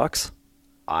 $8?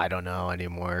 I don't know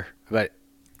anymore. But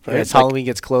right? as Halloween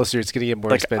gets closer, it's going to get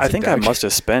more expensive. I think I must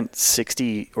have spent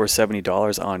 $60 or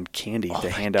 $70 on candy to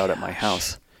hand out at my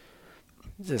house.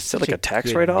 Is that like a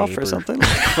tax write-off or something?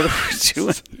 What are we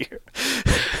doing here?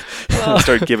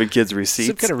 Start giving kids receipts.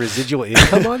 Some kind of residual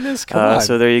income on this? Come on.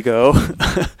 So there you go.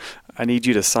 I need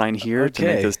you to sign here to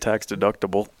make this tax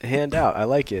deductible. Hand out. I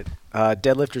like it.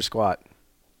 Deadlift or squat?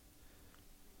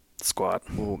 Squat.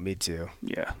 Oh, me too.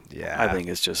 Yeah. Yeah. I think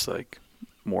it's just like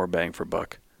more bang for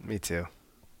buck. Me too.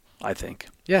 I think.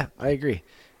 Yeah, I agree.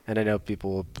 And I know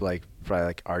people will probably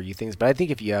argue things, but I think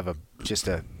if you have just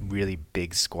a really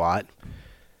big squat,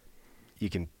 you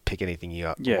can pick anything you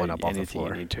want up off the floor.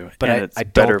 You need to. But I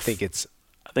don't think it's.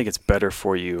 I think it's better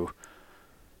for you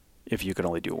if you can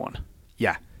only do one.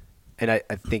 Yeah, and I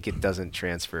think it doesn't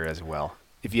transfer as well.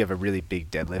 If you have a really big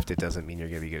deadlift, it doesn't mean you're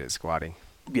going to be good at squatting.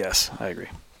 Yes, I agree.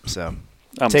 So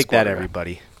take that,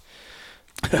 everybody.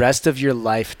 Rest of your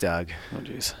life, Doug. Oh,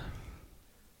 jeez.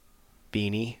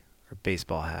 Beanie or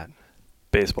baseball hat?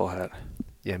 Baseball hat.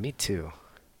 Yeah, me too.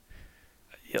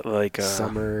 Yeah, like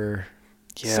summer.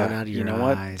 Yeah, sun out of your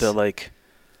eyes. The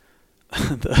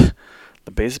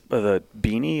the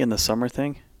beanie in the summer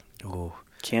thing. Ooh,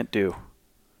 can't do.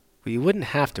 Well, you wouldn't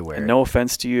have to wear it. No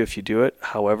offense to you if you do it.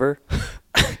 However,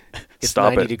 it's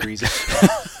stop 90 it. degrees.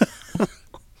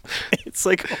 It's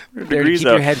like 100 degrees keep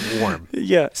out. your head warm.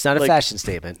 Yeah, it's not a fashion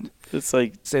statement. It's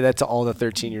like say that to all the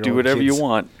 13-year-old. Do whatever kids you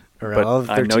want, but all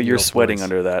the I know you're sweating boys.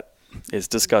 under that. It's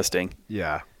disgusting.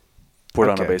 Yeah. Put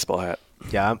on a baseball hat.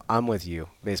 Yeah, I'm with you.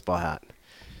 Baseball hat.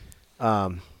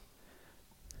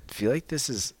 Feel like this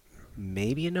is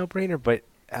maybe a no-brainer, but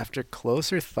after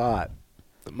closer thought,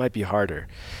 it might be harder.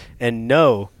 And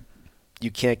no,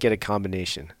 you can't get a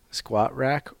combination. Squat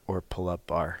rack or pull-up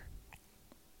bar.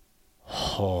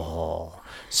 Oh.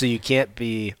 So you can't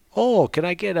be, can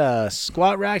I get a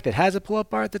squat rack that has a pull-up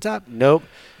bar at the top? Nope.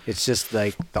 It's just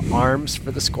like the arms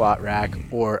for the squat rack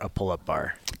or a pull-up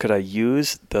bar. Could I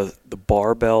use the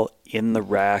barbell in the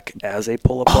rack as a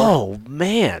pull-up bar? Oh,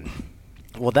 man.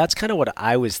 Well, that's kind of what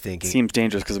I was thinking. Seems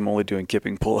dangerous because I'm only doing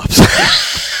kipping pull-ups.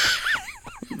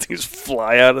 These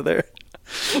fly out of there.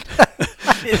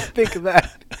 I didn't think of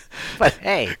that. But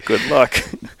hey. Good luck.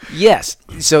 Yes.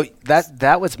 So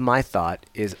that was my thought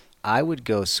is I would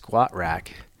go squat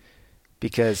rack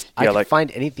because I can't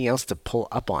find anything else to pull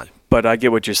up on. But I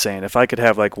get what you're saying. If I could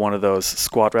have like one of those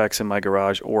squat racks in my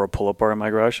garage or a pull-up bar in my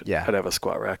garage, I'd have a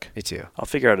squat rack. Me too. I'll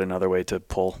figure out another way to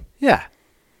pull. Yeah.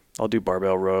 I'll do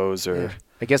barbell rows or... Yeah.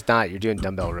 I guess not. You're doing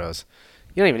dumbbell rows.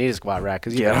 You don't even need a squat rack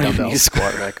because you have dumbbells. I don't need a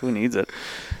squat rack. Who needs it?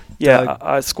 Yeah,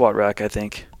 a squat rack, I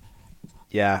think.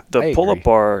 Yeah, the pull-up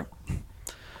bar,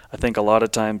 I think a lot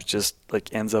of times just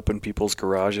like ends up in people's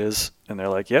garages, and they're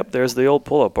like, "Yep, there's the old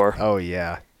pull-up bar." Oh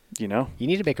yeah, you know. You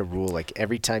need to make a rule like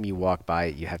every time you walk by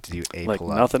it, you have to do a like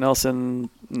pull-up. Nothing else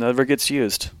never gets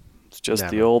used. It's just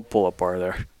the old pull-up bar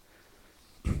there.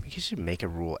 You should make a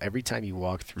rule. Every time you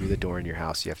walk through the door in your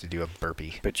house, you have to do a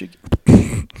burpee. But you.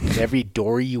 Every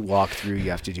door you walk through, you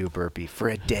have to do a burpee for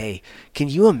a day. Can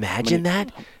you imagine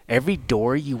that? Every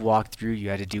door you walk through, you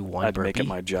had to do one burpee. I'd make it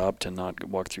my job to not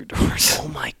walk through doors. Oh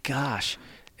my gosh!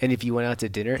 And if you went out to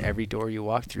dinner, every door you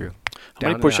walk through. How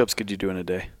many push-ups could you do in a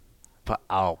day?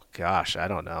 Oh gosh, I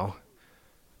don't know.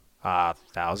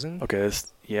 1,000? Okay,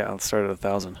 let's start at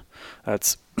 1,000.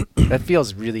 That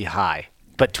feels really high.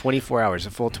 But 24 hours, a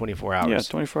full 24 hours. Yeah,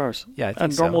 24 hours. Yeah, I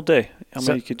think a normal day. How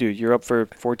many you could do? You're up for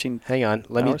 14. Hang on,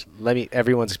 hours? Let me.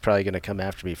 Everyone's probably going to come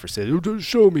after me for saying,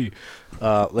 "Show me."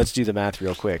 Let's do the math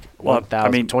real quick.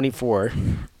 24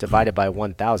 divided by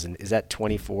 1,000 is that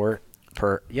 24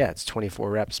 per? Yeah, it's 24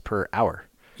 reps per hour.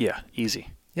 Yeah, easy.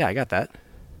 Yeah, I got that.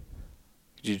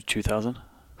 Did you do 2,000?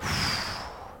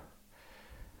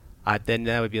 Then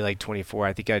that would be like 24.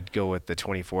 I think I'd go with the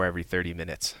 24 every 30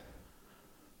 minutes.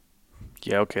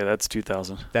 Yeah, okay, that's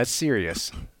 2,000. That's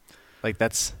serious. Like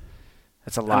that's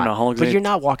a lot. I don't know, how long but you're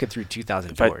not walking through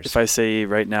 2,000 doors. If I say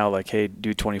right now, like, hey,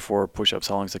 do 24 push-ups,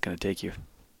 how long is it going to take you?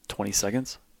 20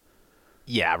 seconds?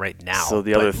 Yeah, right now. So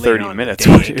the other later 30 on in the minutes,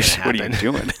 day what it are can you happen.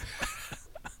 doing?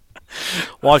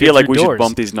 Walking I feel like through we should doors.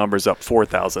 bump these numbers up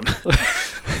 4,000.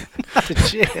 Not a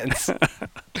chance.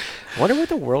 I wonder what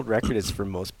the world record is for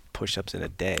most push-ups in a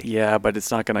day. Yeah, but it's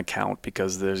not going to count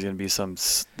because there's going to be some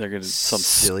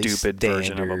Silly stupid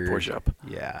version of a standard. push-up.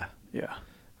 Yeah. Yeah.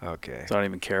 Okay. So I don't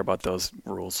even care about those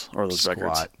rules or those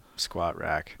records. Squat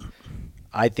rack.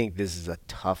 I think this is a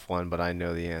tough one, but I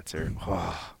know the answer.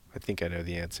 Oh, I think I know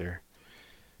the answer.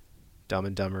 Dumb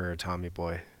and Dumber or Tommy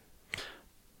Boy?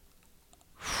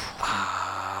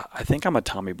 I think I'm a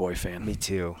Tommy Boy fan. Me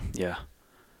too. Yeah.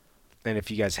 And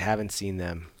if you guys haven't seen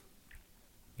them,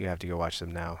 you have to go watch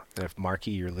them now. And if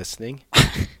Marky, you're listening,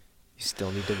 you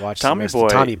still need to watch Tommy the rest of Boy.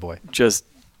 Tommy Boy. Just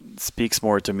speaks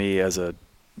more to me as a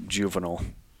juvenile.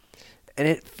 And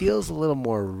it feels a little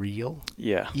more real.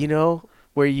 Yeah. You know,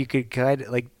 where you could kind of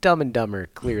like Dumb and Dumber.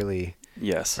 Clearly,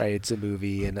 Yes. right? It's a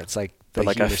movie, and it's like. But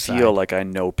like I feel like I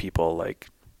know people like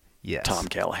yes. Tom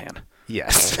Callahan.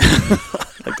 Yes.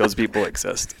 Like those people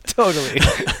exist. Totally.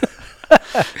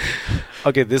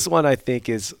 Okay, this one I think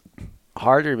is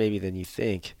harder maybe than you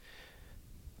think,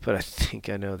 but I think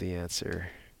I know the answer.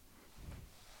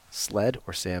 Sled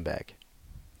or sandbag?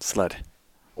 Sled.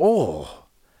 Oh,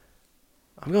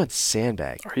 I'm going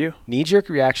sandbag. Are you? Knee-jerk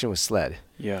reaction was sled,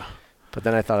 Yeah. but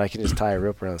then I thought I could just tie a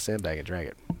rope around the sandbag and drag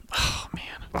it. Oh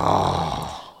man.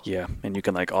 Oh, Yeah, and you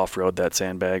can like off-road that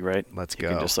sandbag, right? Let's You go.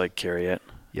 can just like carry it.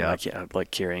 Yeah. I can't,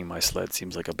 like carrying my sled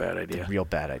seems like a bad idea. real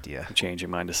bad idea. I'm changing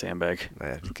mine to sandbag.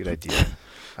 Good idea.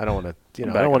 I don't want to, I'm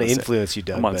I back don't want on to the influence you,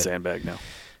 Doug. I'm on but, sandbag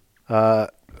now.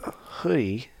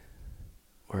 hoodie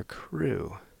or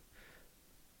crew?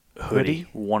 Hoodie,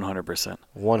 100%.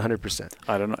 100%.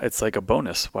 I don't know. It's like a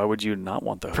bonus. Why would you not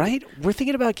want the hoodie? Right? We're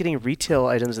thinking about getting retail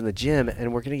items in the gym,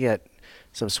 and we're going to get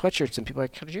some sweatshirts, and people are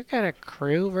like, "Could you get a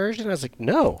crew version?" I was like,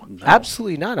 no,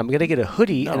 absolutely not. I'm going to get a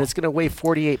hoodie, and it's going to weigh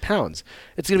 48 pounds.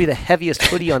 It's going to be the heaviest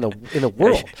hoodie in the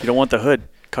world. You don't want the hood.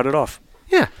 Cut it off.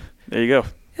 Yeah. There you go.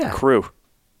 Yeah. Crew.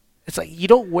 It's like you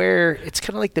don't wear – it's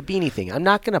kind of like the beanie thing. I'm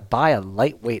not going to buy a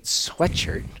lightweight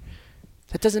sweatshirt.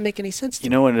 That doesn't make any sense to me. You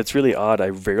know, and it's really odd. I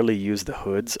rarely use the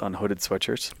hoods on hooded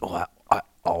sweatshirts. Oh, I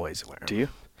always wear them. Do you?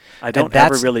 I don't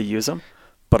ever really use them,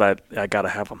 but I got to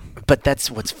have them. But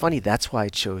that's what's funny. That's why I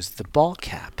chose the ball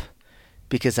cap,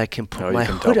 because I can put Oh, you my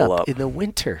can hood double up up. in the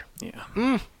winter.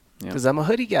 Yeah. Because I'm a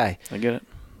hoodie guy. I get it.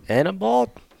 And I'm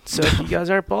bald. So if you guys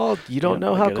aren't bald, you don't Yep,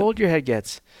 know I how get it. cold your head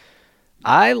gets.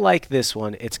 I like this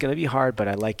one. It's going to be hard, but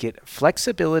I like it.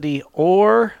 Flexibility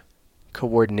or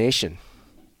coordination.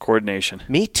 Coordination.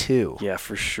 Me too. Yeah,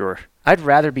 for sure. I'd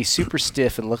rather be super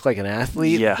stiff and look like an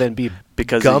athlete than be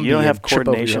because Gumby you don't have and trip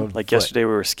over your coordination. own Like foot. yesterday,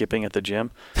 we were skipping at the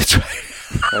gym. That's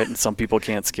right. Right, and some people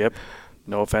can't skip.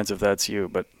 No offense if that's you,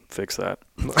 but fix that.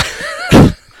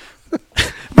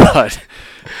 But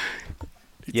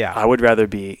Yeah. I would rather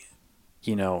be,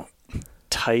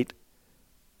 tight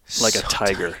like a So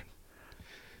tiger.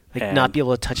 Like And- not be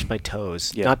able to touch my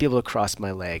toes, Yeah. not be able to cross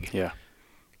my leg. Yeah.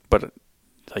 But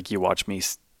like you watch me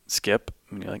skip,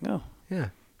 and you're like, no. Yeah.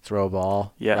 Throw a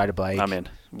ball, Yeah. ride a bike. I'm in.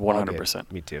 all good.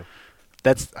 100%. Me too.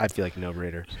 That's, I feel like,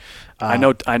 no-brainer. I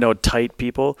know tight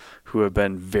people who have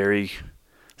been very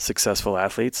successful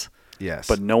athletes. Yes.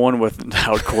 But no one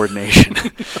without coordination.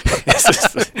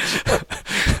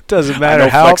 doesn't I matter know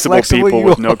how flexible flexible people you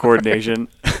with no are. coordination.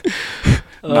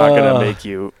 Not gonna make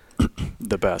you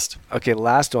the best. Okay,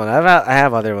 last one. I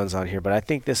have other ones on here, but I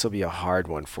think this will be a hard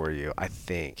one for you. I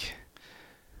think.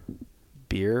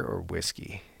 Beer or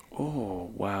whiskey? Oh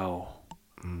wow!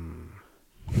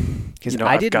 Because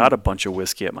I've got a bunch of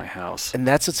whiskey at my house. And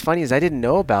that's what's funny is I didn't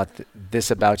know about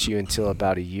this about you until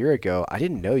about a year ago. I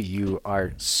didn't know you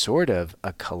are sort of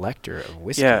a collector of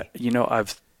whiskey. Yeah,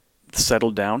 I've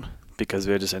settled down because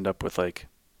we just end up with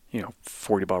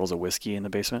 40 bottles of whiskey in the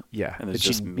basement. Yeah, and it's but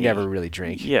just you me. never really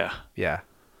drink. Yeah. Yeah.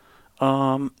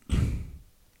 I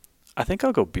think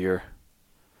I'll go beer.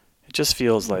 It just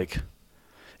feels like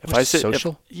if More I sit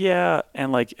social?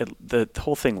 and the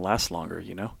whole thing lasts longer,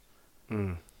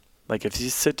 Like if you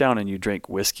sit down and you drink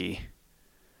whiskey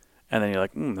and then you're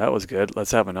like, that was good,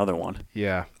 let's have another one.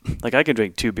 Yeah. Like I can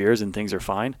drink 2 beers and things are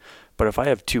fine, but if I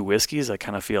have 2 whiskeys, I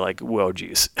kind of feel like, whoa,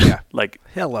 geez. Yeah. Like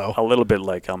Hello. a little bit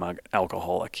like I'm an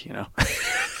alcoholic,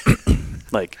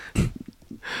 Like,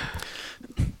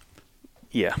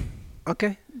 yeah.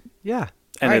 Okay. Yeah.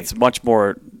 And Right. it's much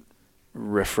more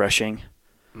refreshing.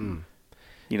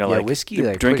 Yeah, Like whiskey,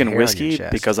 like, put drinking hair on your whiskey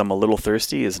chest. because I'm a little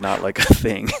thirsty is not like a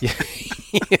thing.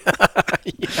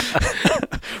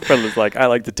 But it's like I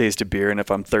like the taste of beer, and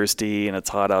if I'm thirsty and it's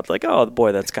hot out, like, oh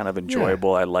boy, that's kind of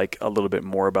enjoyable. I like a little bit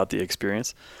more about the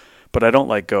experience, but I don't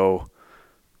go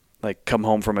like come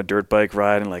home from a dirt bike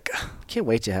ride and like Can't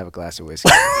wait to have a glass of whiskey.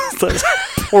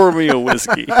 pour me a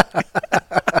whiskey.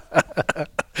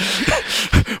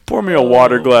 Pour me a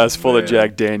water glass full of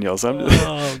Jack Daniels.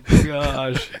 Oh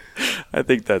gosh. I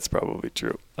think that's probably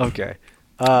true. Okay.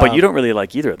 But you don't really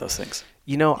like either of those things.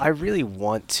 You know, I really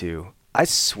want to. I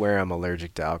swear I'm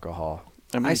allergic to alcohol.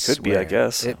 I mean, it could be, I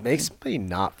guess. It makes me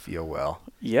not feel well.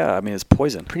 Yeah, I mean, it's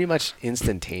poison. Pretty much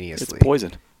instantaneously. It's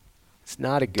poison. It's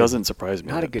not a good. Doesn't surprise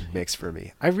me. Not a good mix for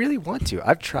me. I really want to.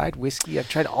 I've tried whiskey. I've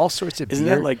tried all sorts of Isn't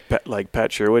beer. that like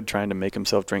Pat Sherwood trying to make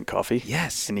himself drink coffee?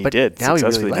 Yes. And he but did now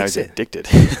successfully. He really now likes he's it. addicted.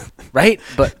 Right?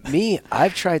 But me,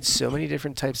 I've tried so many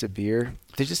different types of beer.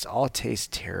 They just all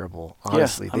taste terrible.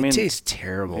 Honestly, Yeah, they taste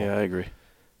terrible. Yeah, I agree.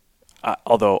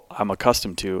 Although I'm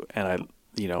accustomed to, and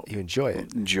you enjoy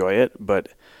it. Enjoy it, but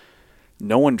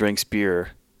no one drinks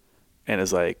beer and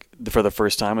is like, for the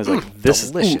first time, is like, this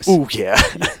delicious. Ooh, yeah.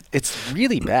 It's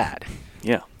really bad.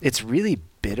 Yeah. It's really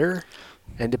bitter,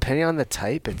 and depending on the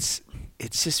type, it's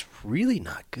just really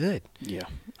not good. Yeah.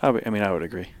 I would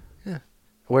agree. Yeah.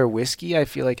 Where whiskey, I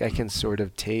feel like I can sort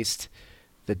of taste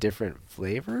the different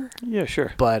flavor. Yeah,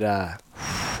 sure. But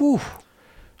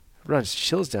runs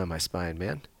chills down my spine,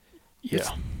 man. Yeah.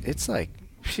 It's like,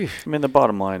 phew. I mean, the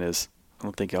bottom line is, I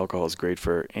don't think alcohol is great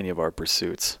for any of our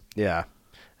pursuits. Yeah.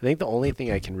 I think the only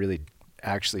thing I can really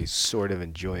actually sort of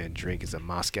enjoy and drink is a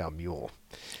Moscow Mule.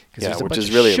 Yeah, which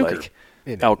is really like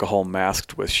in alcohol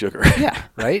masked with sugar. Yeah,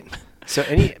 right? So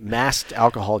any masked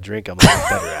alcohol drink I'm a lot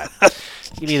better at.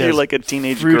 Give me You're like a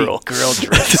teenage fruity girl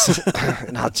drinks,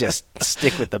 and I'll just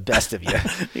stick with the best of you.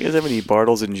 You guys have any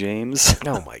Bartles and James?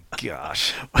 Oh, my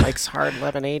gosh. Mike's Hard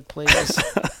Lemonade, please.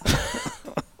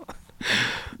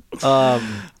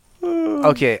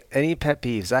 Okay, any pet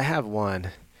peeves? I have one.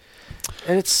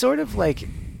 And it's sort of like,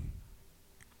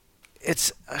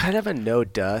 it's kind of a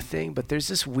no-duh thing, but there's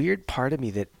this weird part of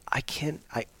me that I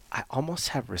almost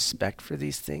have respect for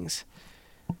these things.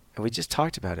 And we just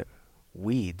talked about it.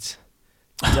 Weeds.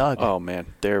 Doug. Oh, man.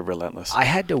 They're relentless. I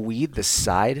had to weed the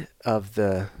side of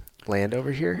the land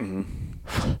over here.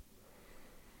 Mm-hmm.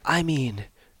 I mean,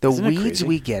 the Isn't it weeds crazy?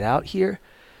 we get out here,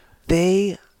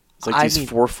 it's like these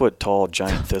 4-foot-tall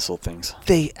giant thistle things.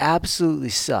 They absolutely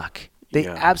suck. They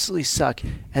Yeah. absolutely suck.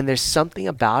 And there's something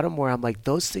about them where I'm like,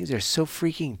 those things are so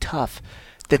freaking tough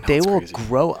that they it's will crazy.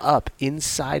 grow up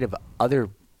inside of other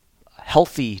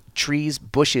healthy trees,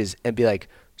 bushes, and be like,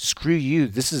 screw you,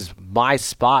 this is my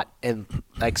spot, and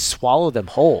like swallow them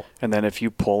whole. And then if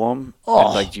you pull them Oh.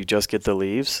 and like you just get the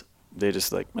leaves, they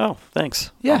just like, oh,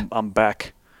 thanks. Yeah. I'm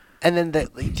back. And then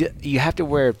you have to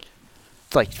wear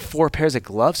like 4 pairs of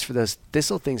gloves for those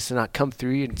thistle things to not come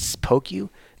through you and poke you.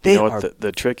 They You know are what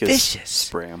the trick is? vicious.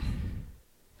 Spray them.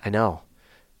 I know.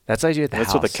 That's what I do at the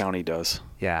That's house. what the county does.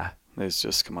 Yeah, They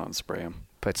just come out and spray them.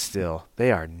 but still,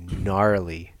 they are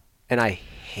gnarly, and I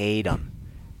hate them.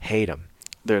 Hate them.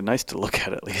 They're nice to look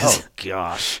at least. Oh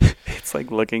gosh, It's like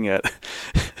looking at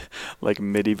like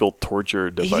medieval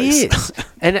torture device. it is.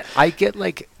 And I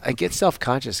get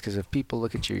self-conscious because if people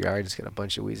look at your yard and it's got a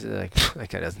bunch of weeds, they're like, that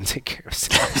guy doesn't take care of his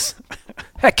house.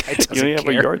 That guy doesn't You don't have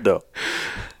care. a yard though.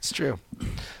 It's true.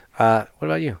 What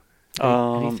about you?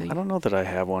 Anything? I don't know that I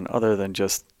have one other than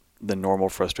just the normal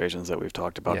frustrations that we've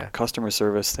talked about. Yeah. Customer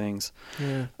service things.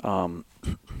 Yeah.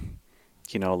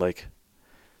 Like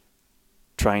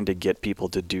trying to get people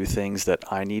to do things that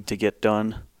I need to get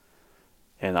done,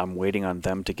 and I'm waiting on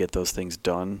them to get those things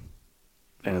done.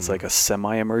 And it's like a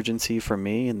semi-emergency for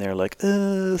me, and they're like,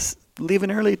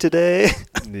 leaving early today.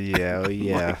 Yeah, oh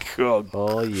yeah. Like, oh,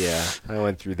 Oh yeah. I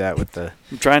went through that with the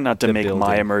I'm trying not to The make my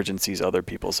building. emergencies other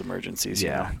people's emergencies.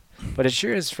 yeah. You know? But it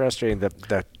sure is frustrating.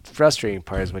 The frustrating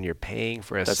part is when you're paying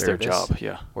for a That's service their job.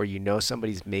 Yeah. or you know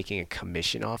somebody's making a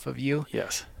commission off of you,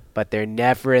 Yes. but they're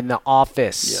never in the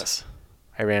office. Yes.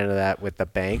 I ran into that with the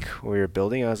bank we were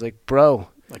building. I was like, bro,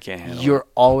 I can't handle you're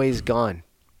always gone.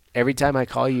 Every time I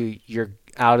call you, you're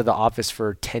out of the office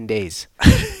for 10 days.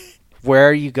 Where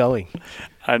are you going? it.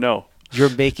 I know. You're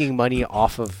making money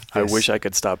off of this. I wish I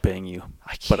could stop paying you,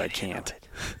 but I handle can't. it.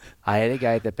 I had a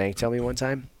guy at the bank tell me one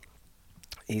time,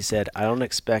 he said, I don't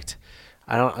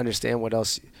understand what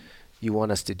else you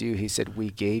want us to do. He said, we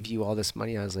gave you all this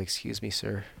money. I was like, excuse me,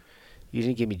 sir. You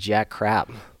didn't give me jack crap.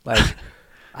 Like,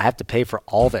 I have to pay for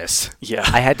all this. Yeah.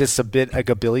 I had to submit like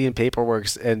a billion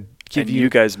paperworks and give And you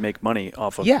guys make money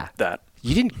off of Yeah. that.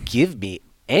 You didn't give me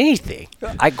anything.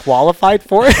 I qualified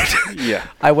for it. Yeah.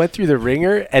 I went through the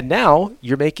ringer, and now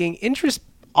you're making interest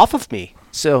off of me.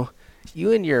 So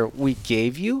you and your we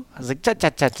gave you. I was like,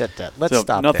 let's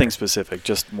stop Nothing there. specific,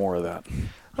 just more of that.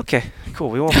 Okay, cool.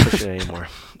 We won't push it anymore.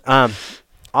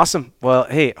 Awesome. Well,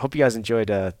 hey, hope you guys enjoyed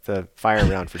the fire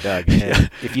round for Doug. And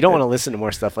if you don't want to listen to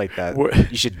more stuff like that,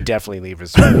 you should definitely leave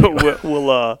us a review.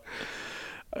 We'll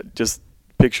just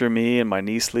picture me in my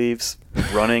knee sleeves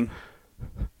running,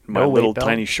 my little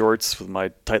tiny shorts with my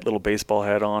tight little baseball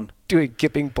hat on. Doing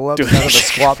kipping pull-ups out of a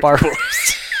squat bar.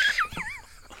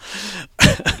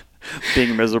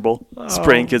 Being miserable.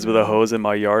 Spraying kids with a hose in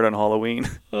my yard on Halloween.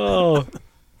 Oh,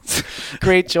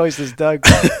 great choices, Doug.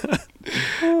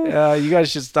 You guys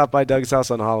should stop by Doug's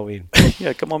house on Halloween.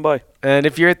 Yeah, come on by. And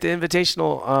if you're at the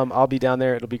Invitational, I'll be down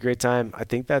there. It'll be a great time. I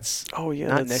think that's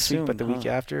not next soon, week, but the week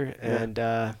after. And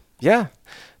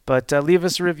But leave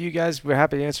us a review, guys. We're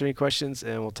happy to answer any questions,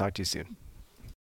 and we'll talk to you soon.